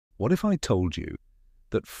What if I told you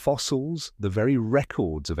that fossils, the very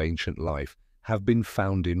records of ancient life, have been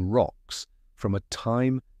found in rocks from a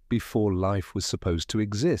time before life was supposed to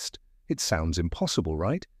exist? It sounds impossible,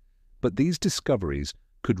 right? But these discoveries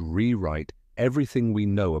could rewrite everything we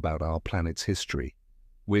know about our planet's history.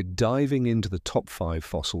 We're diving into the top 5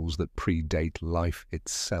 fossils that predate life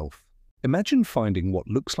itself. Imagine finding what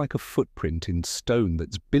looks like a footprint in stone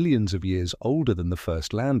that's billions of years older than the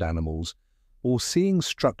first land animals, or seeing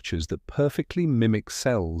structures that perfectly mimic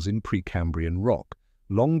cells in Precambrian rock,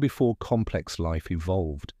 long before complex life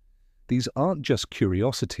evolved. These aren't just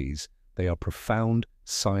curiosities, they are profound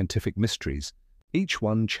scientific mysteries. Each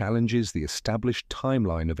one challenges the established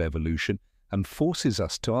timeline of evolution and forces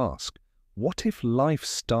us to ask, what if life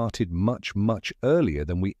started much, much earlier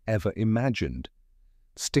than we ever imagined?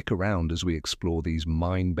 Stick around as we explore these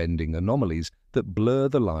mind-bending anomalies that blur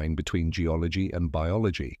the line between geology and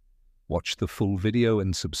biology. Watch the full video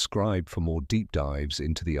and subscribe for more deep dives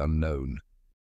into the unknown.